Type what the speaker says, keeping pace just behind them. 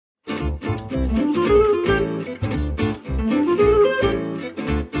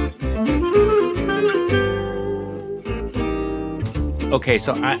Okay,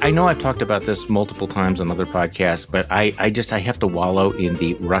 so I know I've talked about this multiple times on other podcasts, but I have to wallow in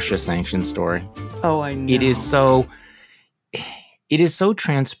the Russia sanction story. Oh, I know. It is so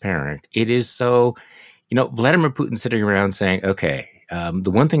transparent. It is so, Vladimir Putin sitting around saying, okay, the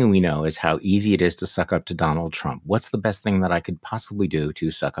one thing we know is how easy it is to suck up to Donald Trump. What's the best thing that I could possibly do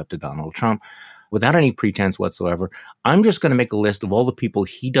to suck up to Donald Trump? Without any pretense whatsoever, I'm just going to make a list of all the people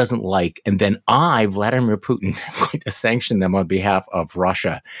he doesn't like, and then I, Vladimir Putin, am going to sanction them on behalf of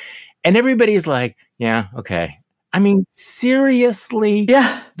Russia. And everybody's like, yeah, okay. I mean, seriously?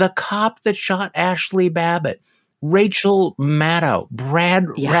 Yeah. The cop that shot Ashley Babbitt, Rachel Maddow, Brad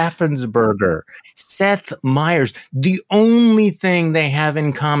Raffensperger, Seth Meyers. The only thing they have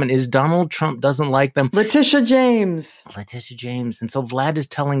in common is Donald Trump doesn't like them. Letitia James. And so Vlad is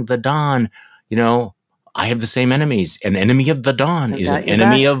telling the Don, I have the same enemies. An enemy of the Don is an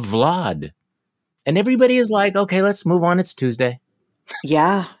enemy of Vlad. And everybody is like, okay, let's move on. It's Tuesday.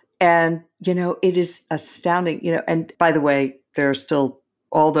 Yeah. And, it is astounding, and by the way, there are still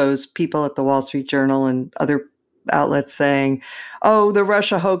all those people at the Wall Street Journal and other outlets saying, oh, the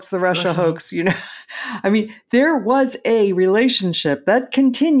Russia hoax. I mean, there was a relationship that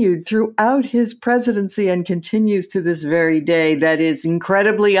continued throughout his presidency and continues to this very day that is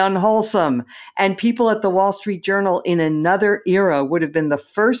incredibly unwholesome. And people at the Wall Street Journal in another era would have been the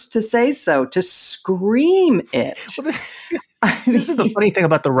first to say so, to scream it. Well, this is the funny thing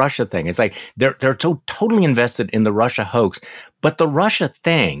about the Russia thing. It's like they're so totally invested in the Russia hoax, but the Russia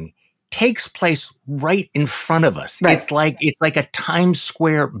thing takes place right in front of us. Right. It's like a Times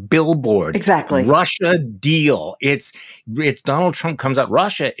Square billboard. Exactly. Russia deal. It's Donald Trump comes out,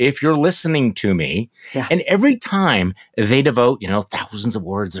 Russia, if you're listening to me. Yeah. And every time they devote, thousands of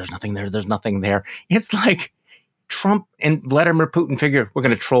words, there's nothing there. It's like Trump and Vladimir Putin figure, we're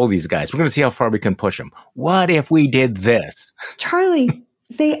going to troll these guys. We're going to see how far we can push them. What if we did this? Charlie,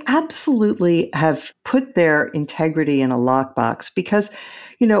 they absolutely have put their integrity in a lockbox because,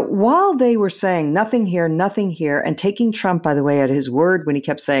 while they were saying nothing here, and taking Trump, by the way, at his word when he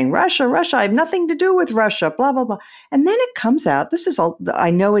kept saying, Russia, I have nothing to do with Russia, blah, blah, blah. And then it comes out, this is all,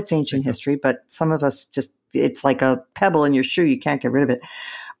 I know it's ancient history, but some of us it's like a pebble in your shoe. You can't get rid of it.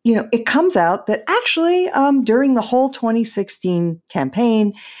 It comes out that actually during the whole 2016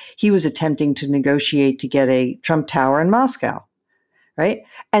 campaign, he was attempting to negotiate to get a Trump Tower in Moscow. Right?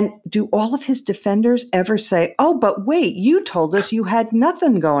 And do all of his defenders ever say, oh, but wait, you told us you had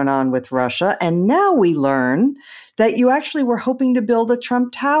nothing going on with Russia. And now we learn that you actually were hoping to build a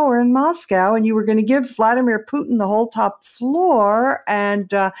Trump Tower in Moscow and you were going to give Vladimir Putin the whole top floor. And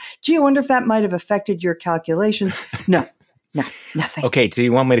gee, I wonder if that might have affected your calculations. No, nothing. Okay, so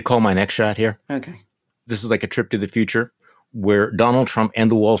you want me to call my next shot here? Okay. This is like a trip to the future, where Donald Trump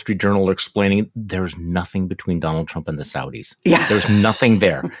and the Wall Street Journal are explaining there's nothing between Donald Trump and the Saudis. Yeah. There's nothing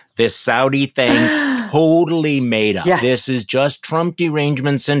there. This Saudi thing, totally made up. Yes. This is just Trump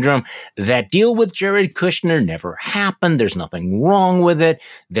derangement syndrome. That deal with Jared Kushner never happened. There's nothing wrong with it.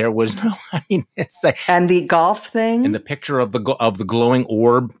 There was no, it's like. And the golf thing? And the picture of the glowing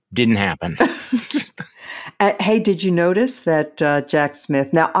orb didn't happen. Hey, did you notice that Jack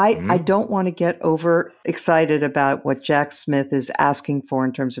Smith? Now, I don't want to get over excited about what Jack Smith is asking for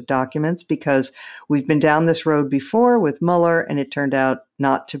in terms of documents, because we've been down this road before with Mueller, and it turned out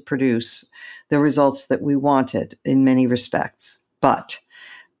not to produce the results that we wanted in many respects. But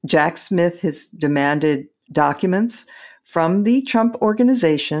Jack Smith has demanded documents from the Trump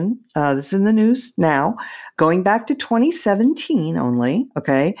organization. This is in the news now, going back to 2017 only,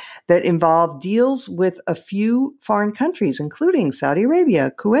 okay, that involved deals with a few foreign countries, including Saudi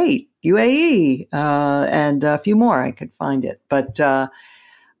Arabia, Kuwait, UAE, and a few more. I could find it. But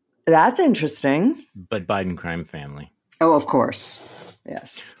that's interesting. But Biden crime family. Oh, of course.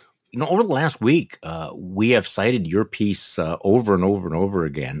 Yes. Over the last week, we have cited your piece over and over and over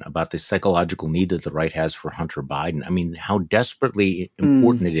again about the psychological need that the right has for Hunter Biden. I mean, how desperately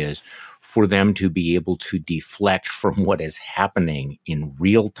important it is for them to be able to deflect from what is happening in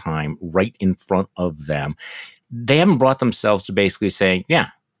real time right in front of them. They haven't brought themselves to basically saying,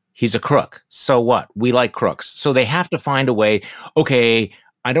 yeah, he's a crook. So what? We like crooks. So they have to find a way. Okay,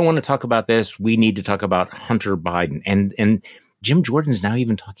 I don't want to talk about this. We need to talk about Hunter Biden. And Jim Jordan's now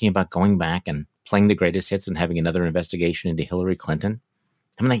even talking about going back and playing the greatest hits and having another investigation into Hillary Clinton.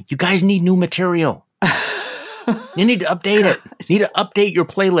 I'm like, you guys need new material. You need to update it. You need to update your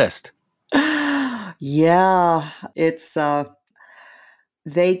playlist. Yeah, it's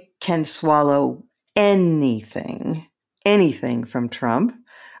they can swallow anything from Trump,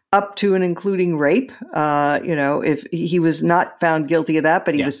 up to and including rape. If he was not found guilty of that,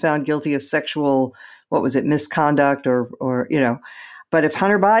 but he was found guilty of sexual, misconduct or But if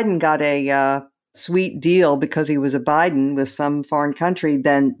Hunter Biden got a sweet deal because he was a Biden with some foreign country,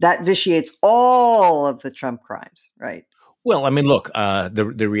 then that vitiates all of the Trump crimes, right? Well, I mean, look,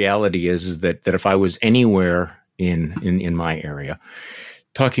 the reality is that if I was anywhere in my area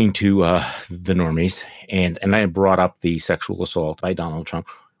talking to the normies and I brought up the sexual assault by Donald Trump,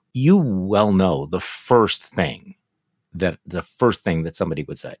 you well know the first thing that somebody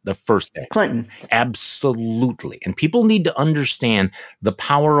would say, the first thing. Clinton. Absolutely. And people need to understand the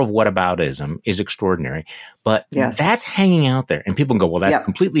power of whataboutism is extraordinary, but that's hanging out there. And people can go, well, that's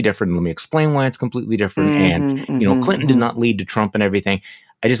completely different. Let me explain why it's completely different. Clinton did not lead to Trump and everything.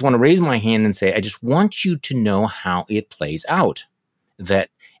 I just want to raise my hand and say, I just want you to know how it plays out.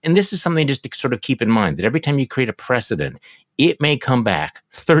 And this is something just to sort of keep in mind, that every time you create a precedent, it may come back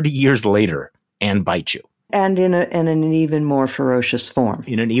 30 years later and bite you. And in an even more ferocious form.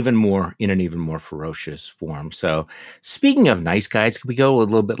 In an even more ferocious form. So speaking of nice guys, can we go a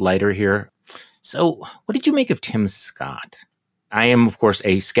little bit lighter here? So what did you make of Tim Scott? I am, of course,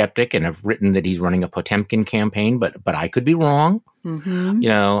 a skeptic and have written that he's running a Potemkin campaign, but I could be wrong.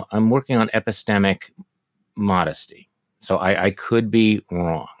 Mm-hmm. I'm working on epistemic modesty. So I could be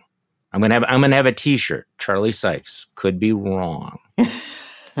wrong. I'm gonna have a T-shirt. Charlie Sykes could be wrong.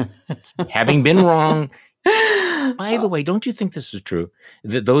 Having been wrong. By the way, don't you think this is true?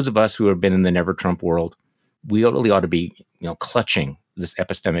 That those of us who have been in the never Trump world, we really ought to be, clutching this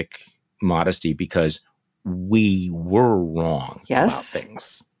epistemic modesty because we were wrong about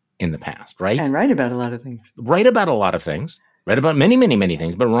things in the past, right? And right about a lot of things. Right about a lot of things. Right about many, many, many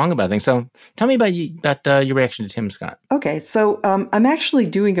things, but wrong about things. So tell me about your reaction to Tim Scott. Okay, so I'm actually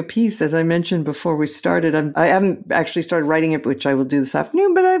doing a piece, as I mentioned before we started. I haven't actually started writing it, which I will do this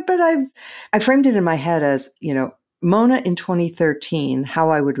afternoon, but I framed it in my head as, Mona in 2013, how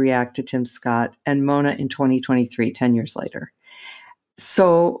I would react to Tim Scott, and Mona in 2023, 10 years later.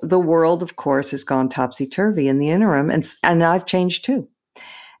 So the world, of course, has gone topsy-turvy in the interim, and I've changed too.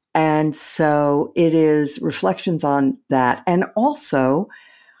 And so it is reflections on that. And also,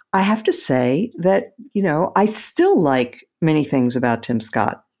 I have to say that, I still like many things about Tim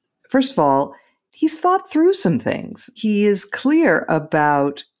Scott. First of all, he's thought through some things. He is clear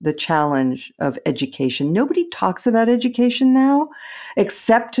about the challenge of education. Nobody talks about education now,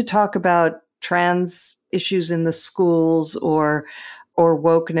 except to talk about trans issues in the schools or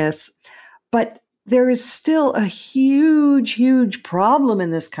wokeness. But there is still a huge, huge problem in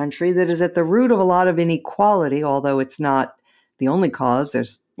this country that is at the root of a lot of inequality, although it's not the only cause.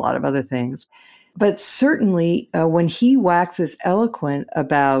 There's a lot of other things. But certainly when he waxes eloquent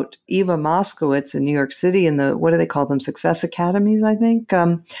about Eva Moskowitz in New York City and what do they call them? Success Academies, I think.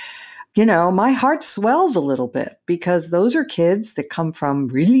 My heart swells a little bit because those are kids that come from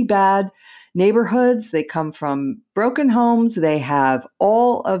really bad neighborhoods. They come from broken homes. They have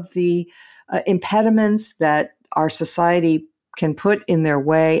all of the impediments that our society can put in their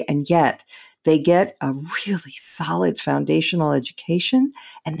way, and yet they get a really solid foundational education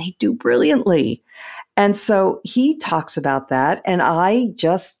and they do brilliantly. And so he talks about that, and I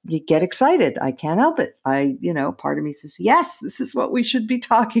just get excited. I can't help it. Part of me says, yes, this is what we should be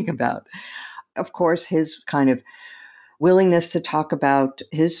talking about. Of course, his kind of willingness to talk about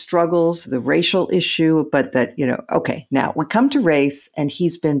his struggles, the racial issue, but that, okay, now we come to race, and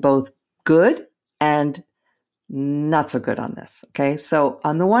he's been both good and not so good on this. Okay. So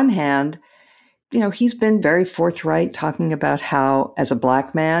on the one hand, he's been very forthright talking about how as a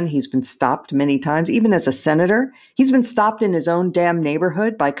Black man, he's been stopped many times, even as a senator, he's been stopped in his own damn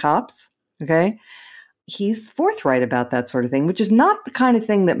neighborhood by cops. Okay. He's forthright about that sort of thing, which is not the kind of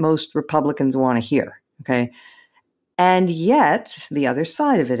thing that most Republicans want to hear. Okay. And yet the other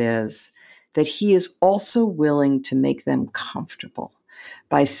side of it is that he is also willing to make them comfortable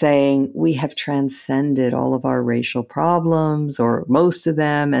by saying we have transcended all of our racial problems, or most of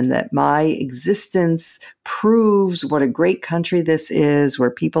them, and that my existence proves what a great country this is,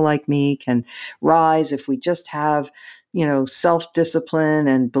 where people like me can rise if we just have, self-discipline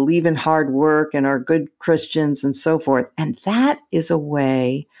and believe in hard work and are good Christians and so forth. And that is a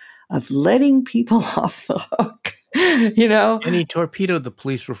way of letting people off the hook. And he torpedoed the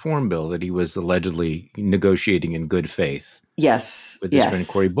police reform bill that he was allegedly negotiating in good faith. Yes. With his friend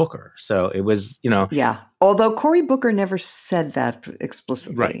Cory Booker. So it was, Yeah. Although Cory Booker never said that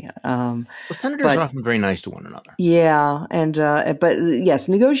explicitly. Right. Senators are often very nice to one another. Yeah. And, but yes,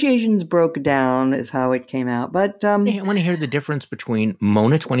 negotiations broke down is how it came out. But I want to hear the difference between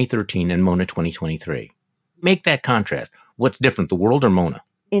Mona 2013 and Mona 2023. Make that contrast. What's different, the world or Mona?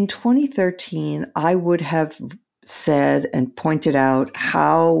 In 2013, I would have said and pointed out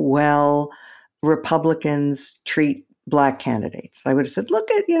how well Republicans treat Black candidates. I would have said, look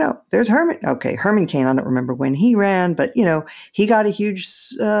at, there's Herman. Okay, Herman Cain, I don't remember when he ran, but, he got a huge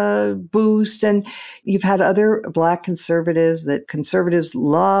boost. And you've had other Black conservatives that conservatives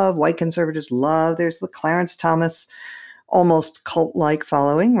love, white conservatives love. There's the Clarence Thomas almost cult-like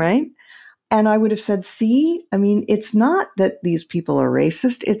following, right? And I would have said, see, I mean, it's not that these people are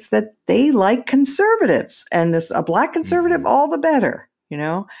racist. It's that they like conservatives. And a Black conservative, all the better,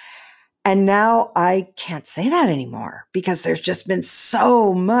 And now I can't say that anymore because there's just been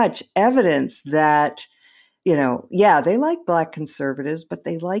so much evidence that, they like Black conservatives, but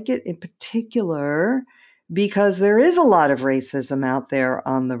they like it in particular because there is a lot of racism out there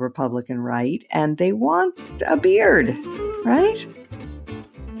on the Republican right, and they want a beard, right?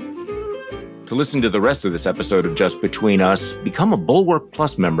 To listen to the rest of this episode of Just Between Us, become a Bulwark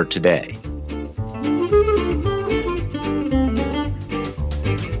Plus member today.